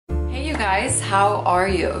guys, how are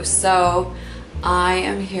you? So I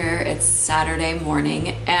am here, it's Saturday morning,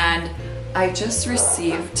 and I just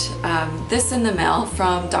received this in the mail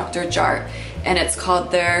from Dr. Jart, and it's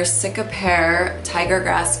called their Cicapair Tiger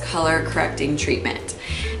Grass Color Correcting Treatment.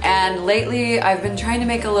 And lately I've been trying to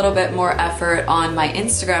make a little bit more effort on my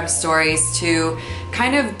Instagram stories to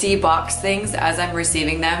kind of debox things as I'm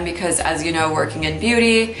receiving them, because as you know, working in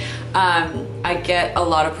beauty, I get a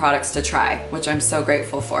lot of products to try, which I'm so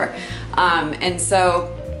grateful for. And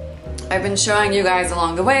so I've been showing you guys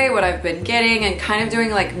along the way what I've been getting and kind of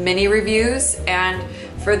doing like mini reviews. And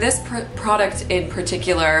for this product in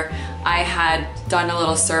particular, I had done a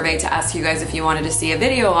little survey to ask you guys if you wanted to see a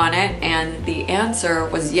video on it, and the answer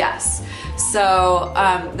was yes. So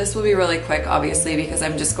this will be really quick, obviously, because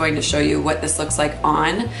I'm just going to show you what this looks like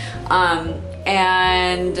on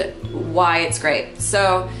and why it's great.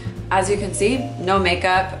 So as you can see, no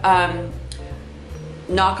makeup.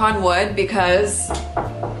 Knock on wood, because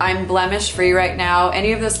I'm blemish free right now.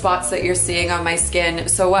 Any of the spots that you're seeing on my skin,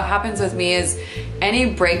 so what happens with me is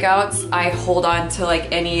any breakouts, I hold on to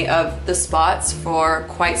like any of the spots for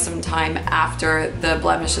quite some time after the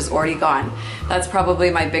blemish is already gone. That's probably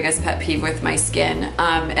my biggest pet peeve with my skin.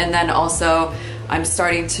 And then also I'm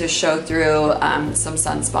starting to show through some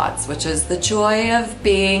sunspots, which is the joy of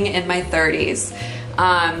being in my 30s.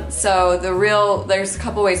 So there's a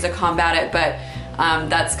couple ways to combat it, but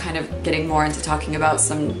that's kind of getting more into talking about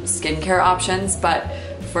some skincare options. But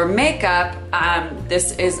for makeup,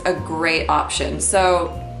 this is a great option.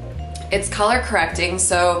 So it's color correcting.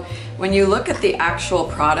 So when you look at the actual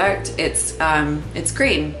product, it's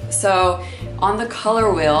green. So on the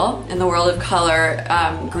color wheel, in the world of color,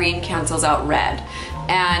 green cancels out red.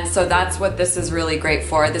 And so that's what this is really great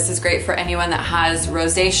for. This is great for anyone that has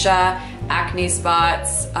rosacea, acne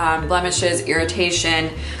spots, blemishes,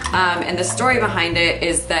 irritation. And the story behind it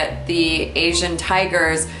is that the Asian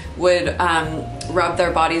tigers would rub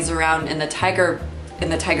their bodies around in the tiger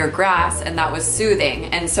grass, and that was soothing.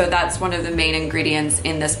 And so that's one of the main ingredients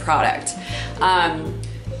in this product.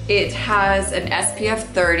 It has an SPF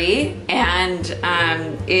 30, and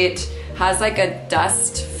it has like a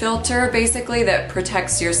dust filter basically that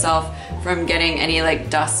protects yourself from getting any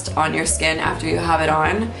like dust on your skin after you have it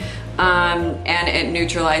on. And it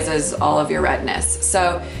neutralizes all of your redness.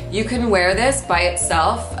 So you can wear this by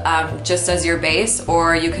itself just as your base,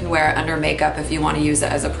 or you can wear it under makeup if you want to use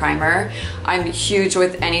it as a primer. I'm huge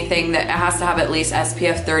with anything that has to have at least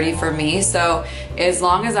SPF 30 for me. So as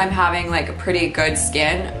long as I'm having like a pretty good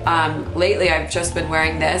skin, lately I've just been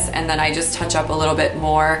wearing this, and then I just touch up a little bit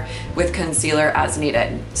more with concealer as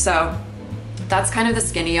needed. So that's kind of the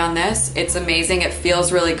skinny on this. It's amazing. It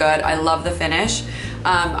feels really good. I love the finish.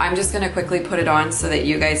 I'm just gonna quickly put it on so that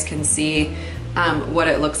you guys can see what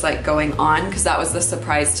it looks like going on, because that was the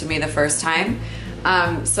surprise to me the first time.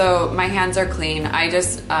 So my hands are clean. I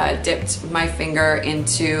just dipped my finger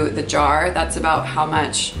into the jar. That's about how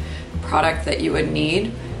much product that you would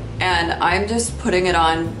need. And I'm just putting it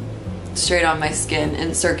on straight on my skin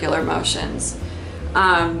in circular motions.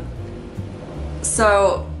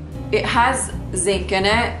 So it has zinc in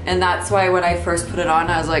it, and that's why when I first put it on,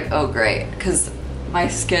 I was like, oh great, because my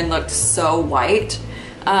skin looked so white.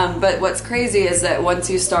 But what's crazy is that once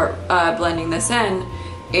you start blending this in,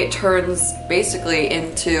 it turns basically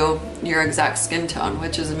into your exact skin tone,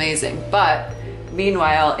 which is amazing. But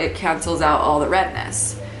meanwhile, it cancels out all the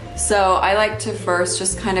redness. So I like to first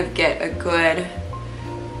just kind of get a good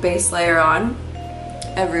base layer on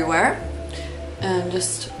everywhere and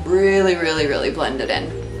just really, really, really blend it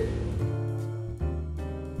in.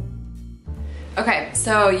 Okay,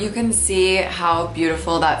 so you can see how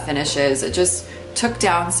beautiful that finish is. It just took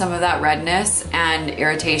down some of that redness and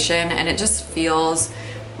irritation, and it just feels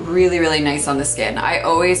really, really nice on the skin. I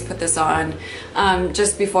always put this on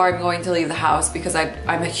just before I'm going to leave the house, because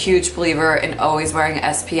I'm a huge believer in always wearing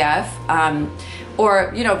SPF.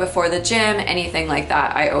 Or, you know, before the gym, anything like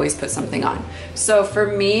that, I always put something on. So for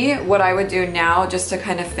me, what I would do now, just to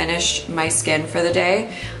kind of finish my skin for the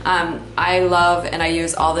day, I love, and I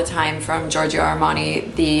use all the time from Giorgio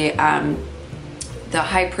Armani, the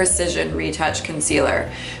high precision retouch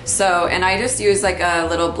concealer. So, and I just use like a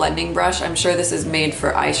little blending brush. I'm sure this is made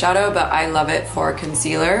for eyeshadow, but I love it for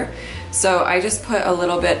concealer. So I just put a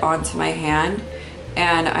little bit onto my hand,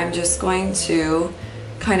 and I'm just going to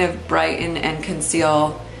kind of brighten and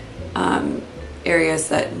conceal areas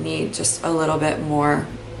that need just a little bit more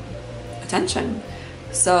attention.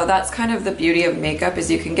 So that's kind of the beauty of makeup,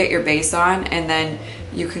 is you can get your base on, and then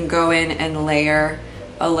you can go in and layer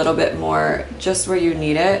a little bit more just where you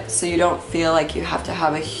need it, so you don't feel like you have to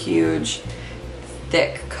have a huge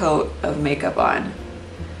thick coat of makeup on.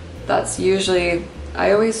 that's usually,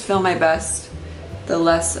 I always feel my best the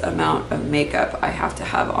less amount of makeup I have to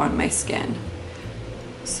have on my skin.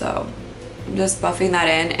 So I'm just buffing that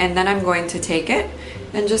in, and then I'm going to take it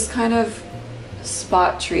and just kind of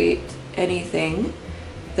spot treat anything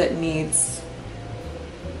that needs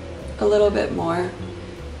a little bit more.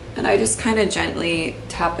 And I just kind of gently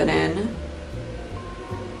tap it in,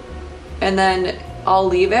 and then I'll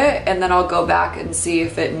leave it, and then I'll go back and see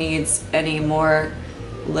if it needs any more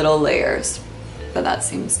little layers. But that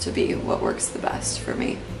seems to be what works the best for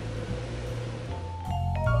me.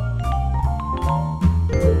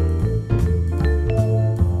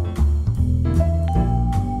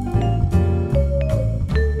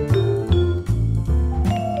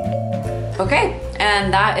 Okay,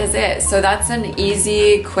 and that is it. So that's an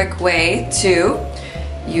easy, quick way to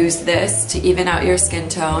use this to even out your skin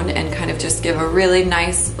tone and kind of just give a really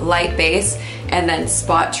nice light base, and then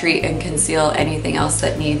spot treat and conceal anything else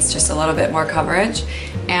that needs just a little bit more coverage.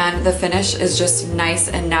 And the finish is just nice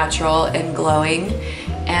and natural and glowing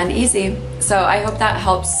and easy. So I hope that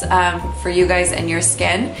helps for you guys and your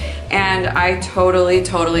skin. And I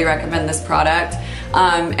totally recommend this product.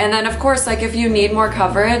 And then of course, like if you need more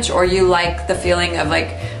coverage or you like the feeling of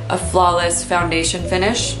like a flawless foundation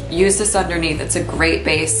finish, use this underneath. It's a great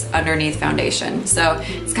base underneath foundation. So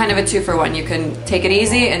it's kind of a 2-for-1. You can take it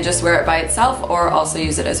easy and just wear it by itself, or also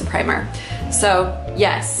use it as a primer. So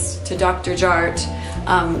yes to Dr. Jart,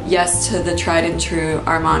 yes to the tried and true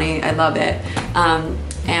Armani. I love it.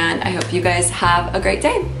 And I hope you guys have a great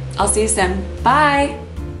day. I'll see you soon. Bye.